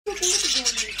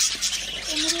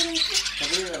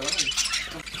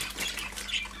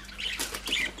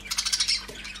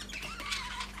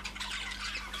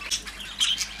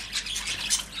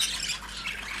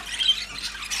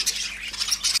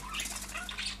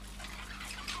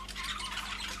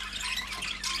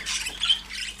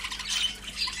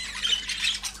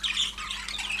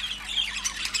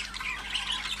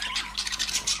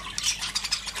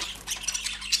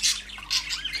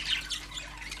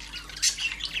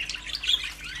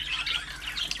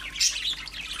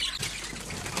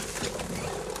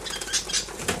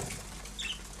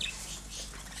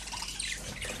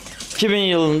2000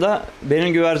 yılında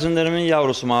benim güvercinlerimin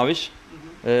yavrusu Maviş.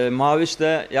 Maviş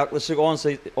de yaklaşık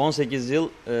 18 yıl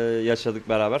yaşadık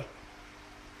beraber.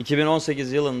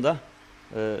 2018 yılında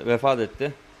vefat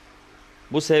etti.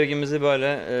 Bu sevgimizi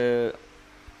böyle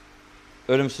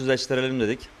ölümsüzleştirelim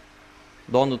dedik.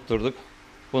 Dondutturduk.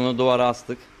 Bunu duvara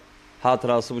astık.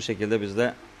 Hatırası bu şekilde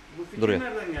bizde duruyor.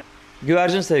 Nereden geldi?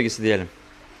 Güvercin sevgisi diyelim.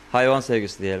 Hayvan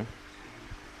sevgisi diyelim.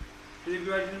 Bir de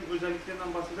güvercinin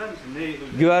özelliklerinden bahseder misin? Ne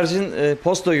özellikleri? Güvercin,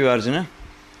 posta güvercini.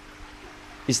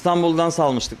 İstanbul'dan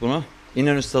salmıştık bunu.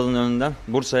 İnönü Stadı'nın önünden.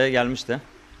 Bursa'ya gelmişti.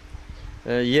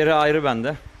 Yeri ayrı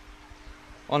bende.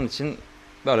 Onun için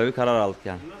böyle bir karar aldık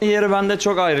yani. Yeri bende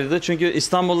çok ayrıydı. Çünkü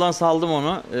İstanbul'dan saldım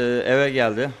onu. Eve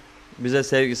geldi. Bize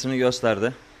sevgisini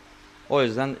gösterdi. O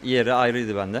yüzden yeri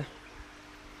ayrıydı bende.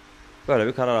 Böyle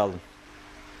bir karar aldım.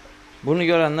 Bunu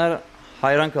görenler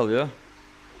hayran kalıyor.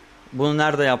 Bunu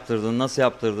nerede yaptırdın, nasıl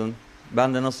yaptırdın,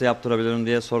 ben de nasıl yaptırabilirim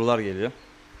diye sorular geliyor.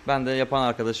 Ben de yapan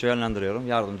arkadaşı yönlendiriyorum,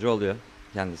 yardımcı oluyor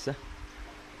kendisi.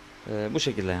 Bu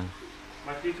şekilde yani.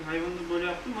 Başka hiç hayvanını böyle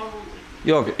yaptın mı abi?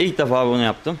 Yok, ilk defa bunu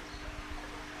yaptım.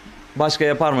 Başka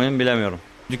yapar mıyım bilemiyorum.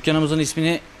 Dükkanımızın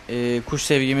ismini, kuş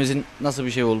sevgimizin nasıl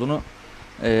bir şey olduğunu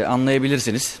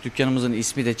anlayabilirsiniz. Dükkanımızın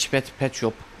ismi de Çipet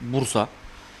Petshop, Bursa.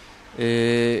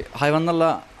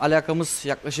 Hayvanlarla alakamız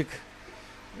yaklaşık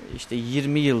işte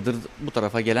 20 yıldır bu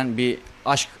tarafa gelen bir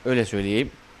aşk, öyle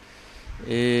söyleyeyim.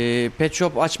 Pet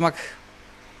shop açmak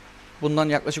bundan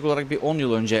yaklaşık olarak bir 10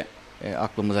 yıl önce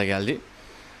aklımıza geldi.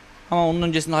 Ama onun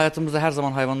öncesinde hayatımızda her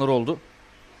zaman hayvanlar oldu.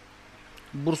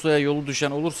 Bursa'ya yolu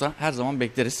düşen olursa her zaman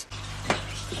bekleriz.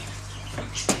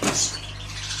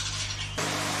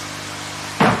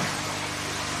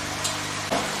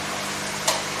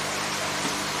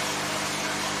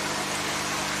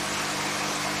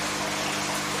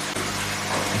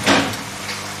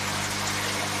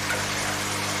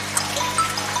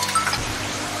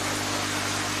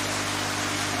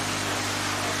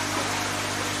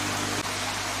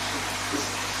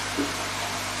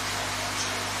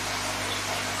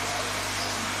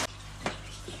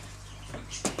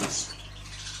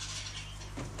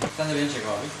 Sen de beni çek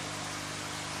abi.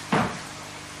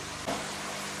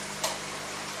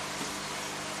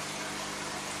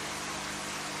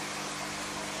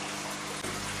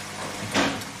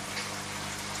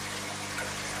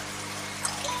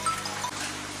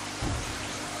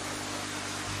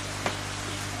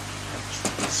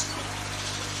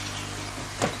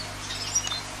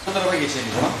 Bu tarafa geçelim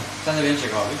o zaman. Sen de beni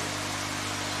çek abi.